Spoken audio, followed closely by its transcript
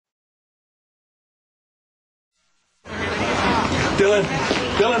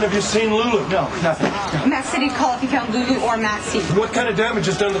Dylan, have you seen Lulu? No, nothing. No. Matt said he'd call if he found Lulu or Maxie. What kind of damage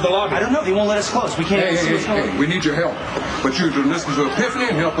is done to the lobby? I don't know. They won't let us close. We can't see what's going on. Hey, we need your help. But you to listen to Epiphany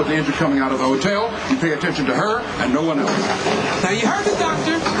and help with the injured coming out of the hotel. You pay attention to her and no one else. Now you heard the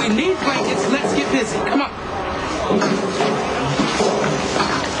doctor. We need blankets. Let's get busy. Come on.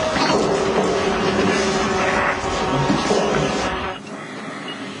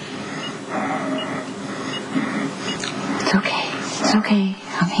 It's okay. It's okay.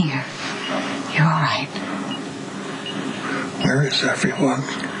 I'm here. You're all right. Where is everyone?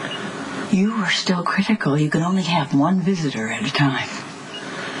 You are still critical. You can only have one visitor at a time.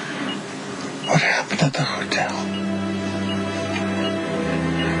 What happened at the hotel?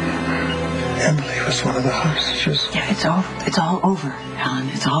 Emily was one of the hostages. Yeah, it's all over, Alan.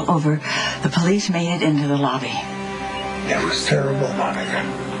 It's all over. The police made it into the lobby. It was terrible, Monica.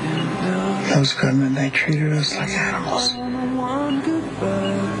 Those gunmen, they treated us like animals.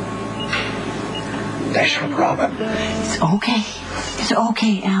 They should rob him. It's okay. It's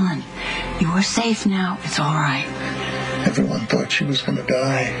okay, Alan. You are safe now. It's all right. Everyone thought she was going to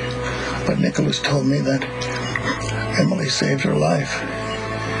die. But Nicholas told me that Emily saved her life.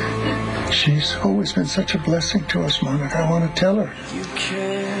 She's always been such a blessing to us, Monica. I want to tell her.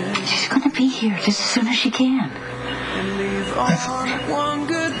 She's going to be here just as soon as she can. I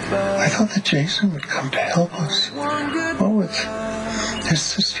thought that Jason would come to help us. Well, with his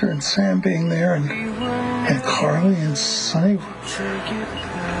sister and Sam being there and Carly and Sonny.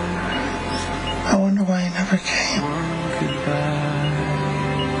 I wonder why he never came.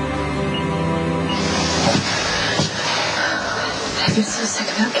 I've been so sick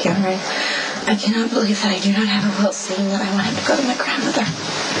about Cameron. I cannot believe that I do not have a will saying that I want him to go to my grandmother.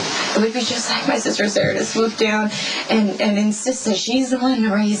 It would be just like my sister Sarah to swoop down and insist that she's the one to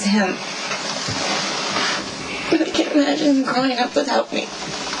raise him. But I can't imagine him growing up without me.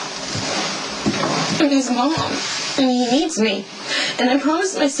 And his mom. And he needs me. And I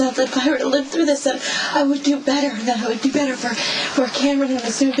promised myself that if I were to live through this, that I would do better. That I would do better for Cameron and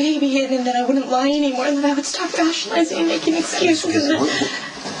this new baby. And that I wouldn't lie anymore. And that I would stop rationalizing and making excuses.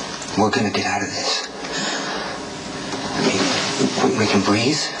 We're going to get out of this. I mean, we can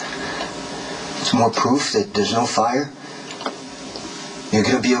breathe. It's more proof that there's no fire. You're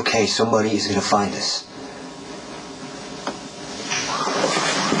going to be okay. Somebody is going to find us.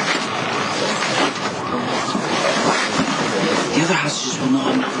 The other hostages will know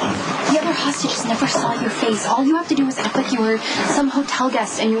I'm not one of them. The other hostages never saw your face. All you have to do is act like you were some hotel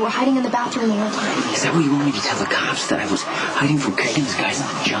guest and you were hiding in the bathroom the whole time. Is that what you want me to tell the cops? That I was hiding from Craig and his guys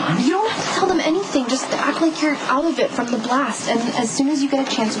on John? You don't have to tell them anything. Just act like you're out of it from the blast. And as soon as you get a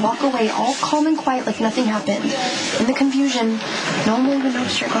chance, walk away all calm and quiet like nothing happened. In the confusion, no one will even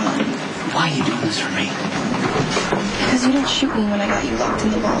notice you're gone. Why are you doing this for me? Because you didn't shoot me when I got you locked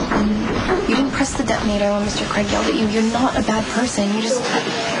in the vault. And you didn't press the detonator when Mr. Craig yelled at you. You're not a bad person. You just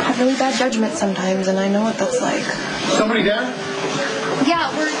have really bad judgment sometimes, and I know what that's like. Somebody there?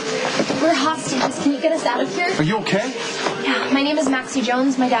 Yeah, we're hostages. Can you get us out of here? Are you okay? Yeah, my name is Maxie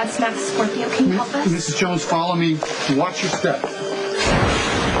Jones. My dad's Max Scorpio. Can you help us? Mrs. Jones, follow me. Watch your step.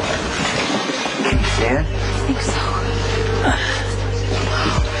 Dan? I think so.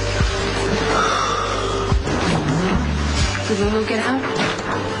 Did Lulu get out?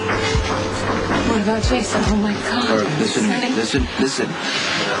 What about Jason? Oh my God. All right, listen.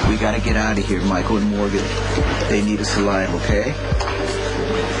 We got to get out of here, Michael and Morgan. They need us alive, okay?